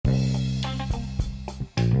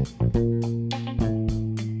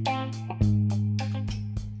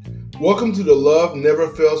Welcome to the Love Never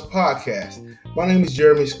Fails podcast. My name is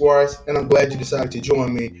Jeremy Squires, and I'm glad you decided to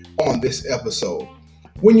join me on this episode.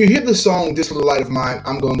 When you hear the song, This Little Light of Mine,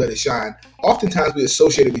 I'm Gonna Let It Shine, oftentimes we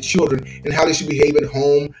associate it with children and how they should behave at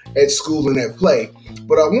home, at school, and at play.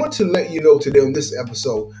 But I want to let you know today on this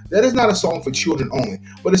episode that it's not a song for children only,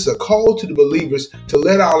 but it's a call to the believers to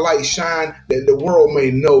let our light shine that the world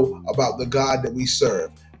may know about the God that we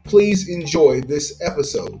serve. Please enjoy this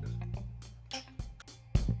episode.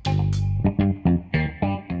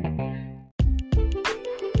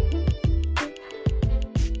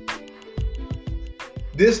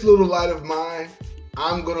 This little light of mine,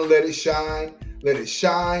 I'm going to let it shine, let it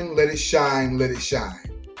shine, let it shine, let it shine.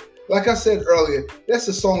 Like I said earlier, that's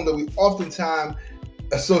a song that we oftentimes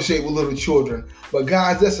associate with little children. But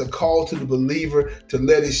guys, that's a call to the believer to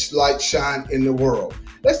let his light shine in the world.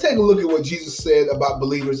 Let's take a look at what Jesus said about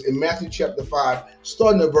believers in Matthew chapter 5,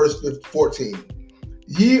 starting at verse 14.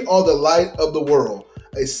 Ye are the light of the world.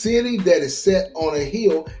 A city that is set on a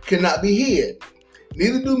hill cannot be hid.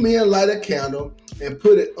 Neither do men light a candle and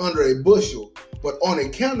put it under a bushel, but on a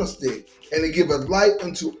candlestick, and it giveth light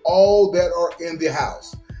unto all that are in the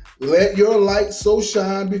house. Let your light so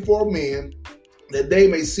shine before men that they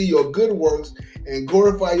may see your good works and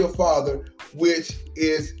glorify your Father which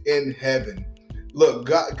is in heaven. Look,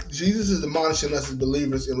 God, Jesus is admonishing us as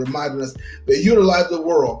believers and reminding us that you're the light of the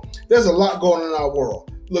world. There's a lot going on in our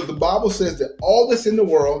world. Look, the Bible says that all that's in the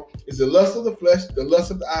world is the lust of the flesh, the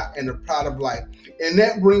lust of the eye, and the pride of life. And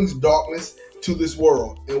that brings darkness to this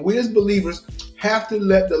world. And we as believers have to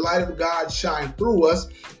let the light of God shine through us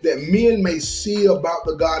that men may see about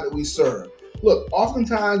the God that we serve. Look,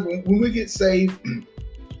 oftentimes when we get saved,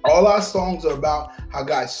 all our songs are about how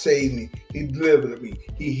God saved me, He delivered me,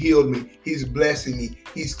 He healed me, He's blessing me,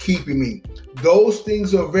 He's keeping me. Those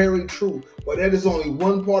things are very true, but that is only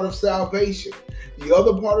one part of salvation. The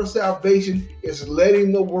other part of salvation is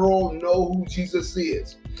letting the world know who Jesus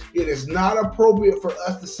is. It is not appropriate for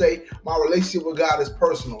us to say my relationship with God is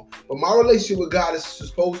personal, but my relationship with God is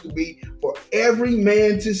supposed to be for every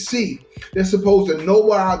man to see. They're supposed to know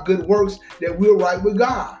by our good works that we're right with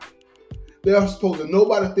God. They are supposed to know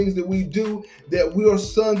by the things that we do that we are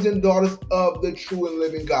sons and daughters of the true and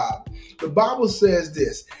living God. The Bible says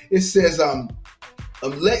this. It says,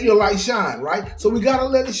 let your light shine, right? So we got to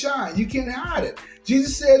let it shine. You can't hide it.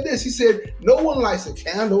 Jesus said this. He said, no one lights a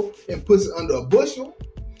candle and puts it under a bushel.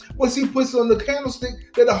 But he puts it on the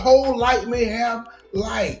candlestick that the whole light may have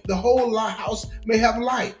light. The whole house may have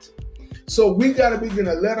light. So we got to begin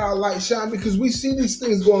to let our light shine because we see these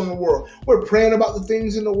things going on in the world. We're praying about the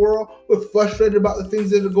things in the world. We're frustrated about the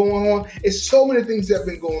things that are going on. It's so many things that have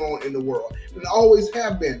been going on in the world and always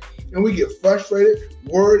have been. And we get frustrated,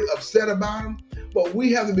 worried, upset about them. But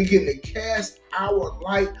we have to begin to cast our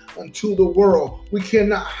light unto the world. We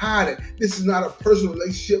cannot hide it. This is not a personal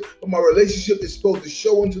relationship, but my relationship is supposed to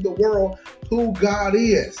show unto the world who God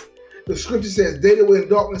is. The scripture says, they that were in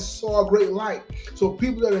darkness saw a great light. So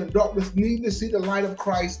people that are in darkness need to see the light of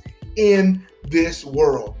Christ in this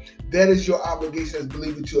world. That is your obligation as a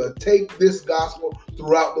believer to take this gospel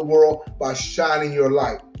throughout the world by shining your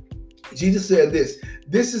light. Jesus said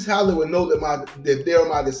this is how they will know that they are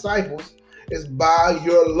my disciples, is by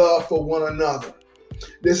your love for one another.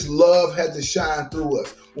 This love has to shine through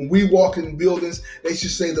us. When we walk in buildings, they should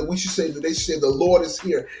say the Lord is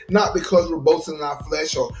here. Not because we're boasting in our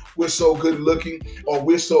flesh or we're so good looking or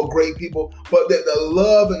we're so great people, but that the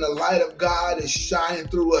love and the light of God is shining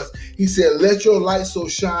through us. He said, let your light so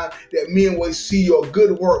shine that men will see your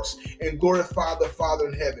good works and glorify the Father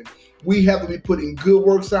in heaven. We have to be putting good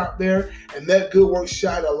works out there, and that good work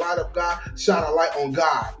shine a light of God, shine a light on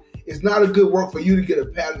God. It's not a good work for you to get a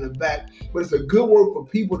pat on the back, but it's a good work for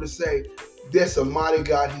people to say, that's a mighty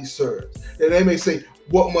God he serves. And they may say,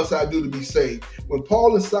 what must I do to be saved? When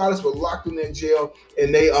Paul and Silas were locked in that jail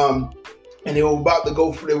and they were about to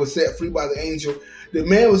go, they were set free by the angel, the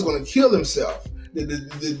man was going to kill himself.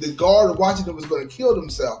 The guard watching them was going to kill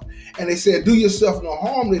himself. And they said, do yourself no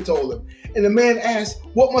harm, they told him. And the man asked,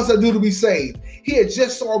 what must I do to be saved? He had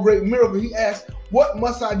just saw a great miracle. He asked, what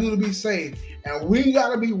must I do to be saved? And we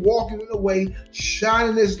got to be walking in a way,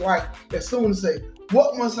 shining this light, that someone say,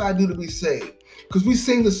 what must I do to be saved? Because we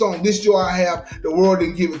sing the song, this joy I have, the world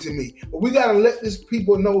didn't give it to me. But we got to let this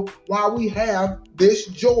people know why we have this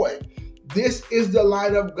joy. This is the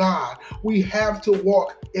light of God. We have to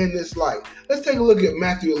walk in this light. Let's take a look at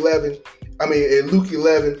Luke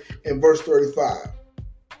 11 and verse 35.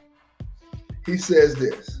 He says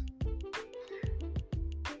this.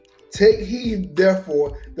 Take heed,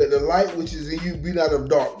 therefore, that the light which is in you be not of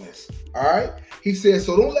darkness. All right. He says,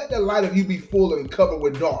 so don't let the light of you be full and covered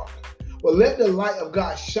with dark. But let the light of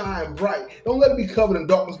God shine bright. Don't let it be covered in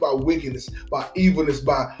darkness by wickedness, by evilness,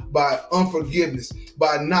 by unforgiveness,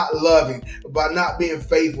 by not loving, by not being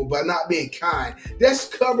faithful, by not being kind. That's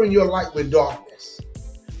covering your light with darkness.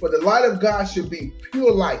 But the light of God should be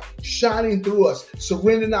pure light, shining through us,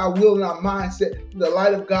 surrendering our will and our mindset. The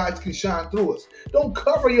light of God can shine through us. Don't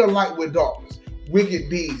cover your light with darkness, wicked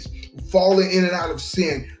deeds, falling in and out of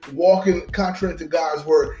sin, walking contrary to God's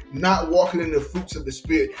word, not walking in the fruits of the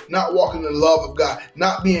Spirit, not walking in the love of God,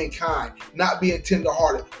 not being kind, not being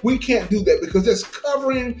tenderhearted. We can't do that because that's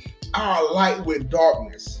covering our light with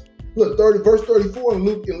darkness. Look, verse 34 in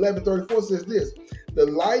Luke 11:34 says this, the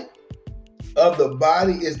light of the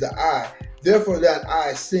body is the eye. Therefore, that eye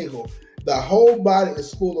is single. The whole body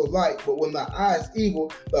is full of light, but when the eye is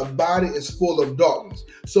evil, the body is full of darkness.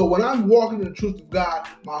 So when I'm walking in the truth of God,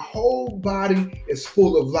 my whole body is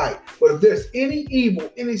full of light. But if there's any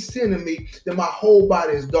evil, any sin in me, then my whole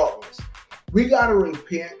body is darkness. We got to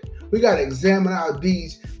repent. We got to examine our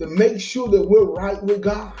deeds to make sure that we're right with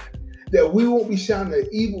God. That we won't be shining the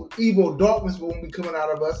evil darkness won't be coming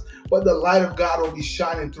out of us, but the light of God will be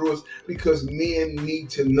shining through us because men need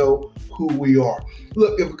to know who we are.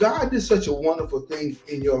 Look, if God did such a wonderful thing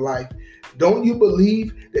in your life, don't you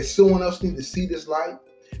believe that someone else needs to see this light?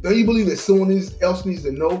 Don't you believe that someone else needs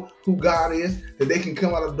to know who God is, that they can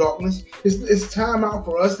come out of darkness? It's time out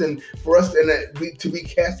for us to be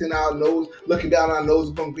casting our nose, looking down our nose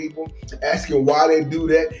upon people, asking why they do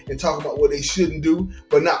that and talking about what they shouldn't do,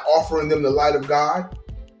 but not offering them the light of God.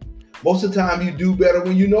 Most of the time you do better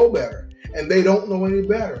when you know better, and they don't know any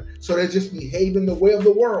better. So they're just behaving the way of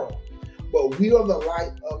the world. But we are the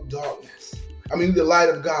light of darkness. The light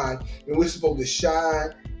of God, and we're supposed to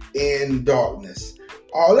shine in darkness.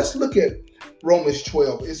 Let's look at Romans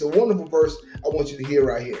 12. It's a wonderful verse I want you to hear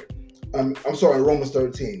right here. Romans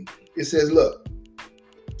 13. It says, look,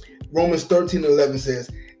 Romans 13:11 says,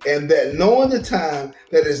 and that knowing the time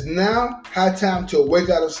that is now high time to awake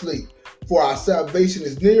out of sleep, for our salvation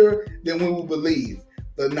is nearer than when we believe.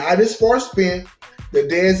 The night is far spent, the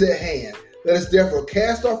day is at hand. Let us therefore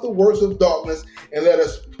cast off the works of darkness and let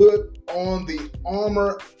us put on the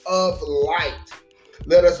armor of light.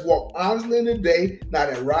 Let us walk honestly in the day, not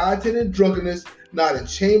in rioting and drunkenness, not in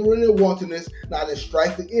chambering and wantonness, not in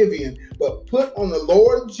strife and envying, but put on the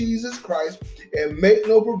Lord Jesus Christ and make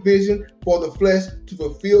no provision for the flesh to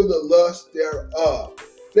fulfill the lust thereof.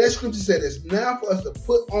 That scripture said it's now for us to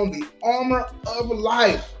put on the armor of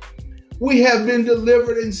life. We have been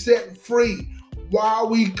delivered and set free while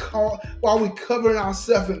we covering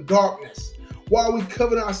ourselves in darkness, while we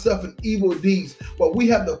covering ourselves in evil deeds. But we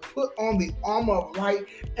have to put on the armor of light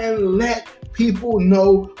and let people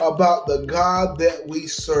know about the God that we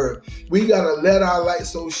serve. We got to let our light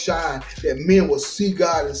so shine that men will see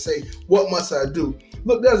God and say, what must I do?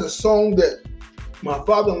 Look, there's a song that my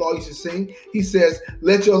father-in-law used to sing. He says,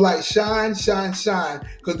 let your light shine, shine, shine,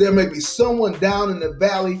 because there may be someone down in the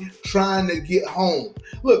valley trying to get home.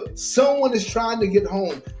 Look, someone is trying to get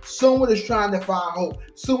home. Someone is trying to find hope.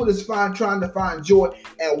 Someone is trying to find joy.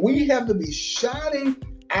 And we have to be shining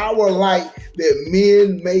our light that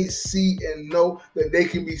men may see and know that they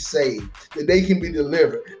can be saved, that they can be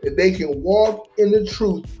delivered, that they can walk in the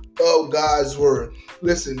truth of God's word.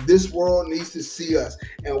 Listen, this world needs to see us,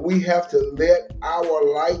 and we have to let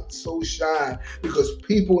our light so shine because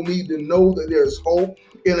people need to know that there's hope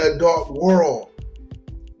in a dark world.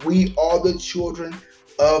 We are the children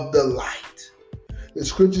of the light. The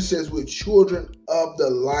scripture says we're children of the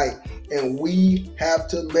light, and we have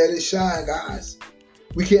to let it shine, guys.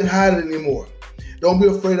 We can't hide it anymore. Don't be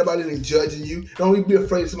afraid about any judging you. Don't be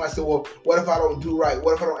afraid of somebody say, well, what if I don't do right?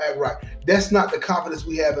 What if I don't act right? That's not the confidence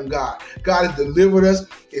we have in God. God has delivered us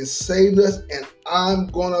and saved us, and I'm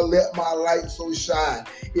going to let my light so shine.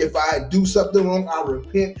 If I do something wrong, I'll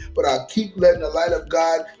repent, but I'll keep letting the light of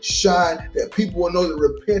God shine that people will know that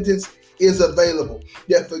repentance is available,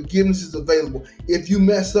 that forgiveness is available. If you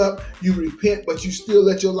mess up, you repent, but you still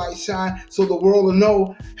let your light shine so the world will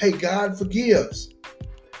know, hey, God forgives.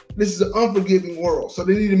 This is an unforgiving world. So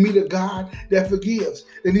they need to meet a God that forgives.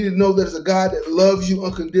 They need to know there's a God that loves you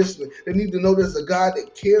unconditionally. They need to know there's a God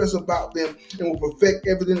that cares about them and will perfect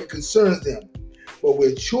everything that concerns them. But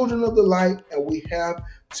we're children of the light, and we have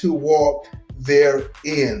to walk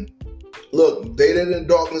therein. Look, they that in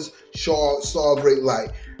darkness saw a great light.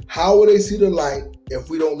 How will they see the light if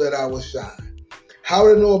we don't let ours shine? How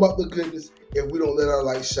will they know about the goodness if we don't let our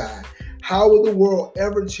light shine? How will the world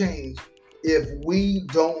ever change if we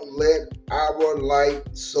don't let our light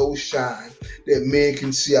so shine that men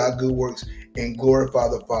can see our good works and glorify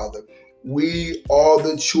the Father? We are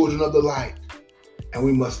the children of the light, and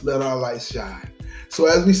we must let our light shine. So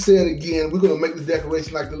as we said again, we're going to make the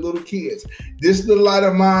declaration like the little kids. This little light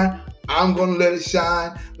of mine, I'm going to let it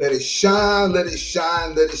shine. Let it shine, let it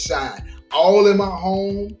shine, let it shine. All in my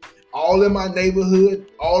home, all in my neighborhood,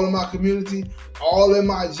 all in my community, all in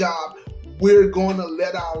my job. We're going to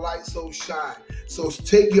let our light so shine. So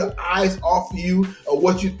take your eyes off of you, or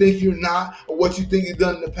what you think you're not, or what you think you've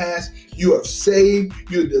done in the past. You are saved,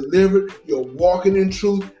 you're delivered, you're walking in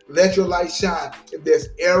truth. Let your light shine. If there's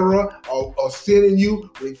error or sin in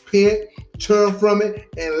you, repent, turn from it,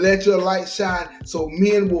 and let your light shine, so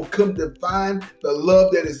men will come to find the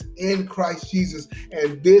love that is in Christ Jesus.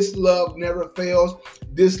 And this love never fails.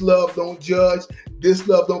 This love don't judge. This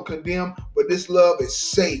love don't condemn, but this love is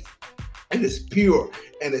safe, and it's pure,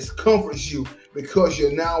 and it comforts you because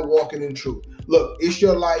you're now walking in truth. Look, it's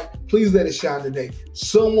your light. Please let it shine today.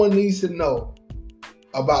 Someone needs to know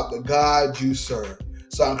about the God you serve.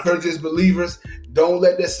 So I encourage you as believers, don't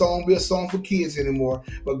let that song be a song for kids anymore,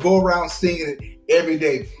 but go around singing it every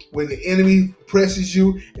day. When the enemy presses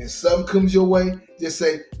you and something comes your way, just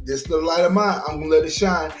say, this little light of mine, I'm going to let it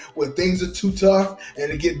shine. When things are too tough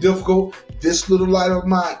and it get difficult, this little light of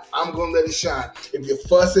mine, I'm going to let it shine. If you're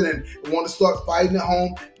fussing and want to start fighting at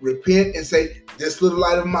home, repent and say, this little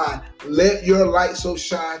light of mine, let your light so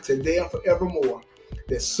shine today and forevermore,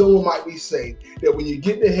 that someone might be saved. That when you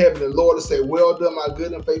get to heaven, the Lord will say, well done, my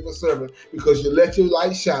good and faithful servant, because you let your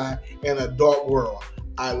light shine in a dark world.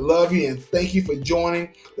 I love you, and thank you for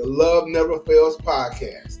joining the Love Never Fails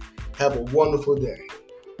podcast. Have a wonderful day.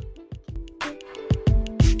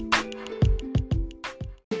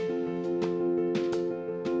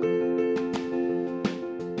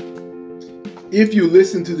 If you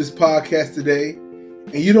listen to this podcast today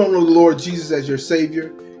and you don't know the Lord Jesus as your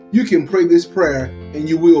Savior, you can pray this prayer and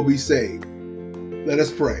you will be saved. Let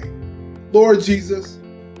us pray. Lord Jesus,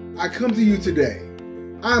 I come to you today.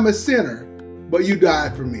 I am a sinner, but you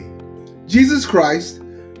died for me. Jesus Christ,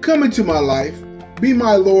 come into my life. Be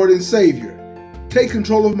my Lord and Savior. Take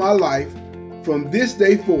control of my life from this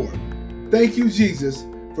day forward. Thank you, Jesus,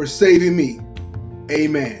 for saving me.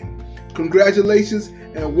 Amen. Congratulations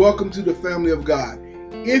and welcome to the family of God.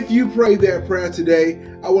 If you prayed that prayer today,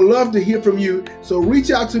 I would love to hear from you. So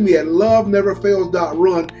reach out to me at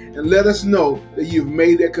loveneverfails.run and let us know that you've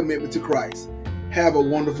made that commitment to Christ. Have a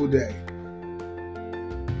wonderful day.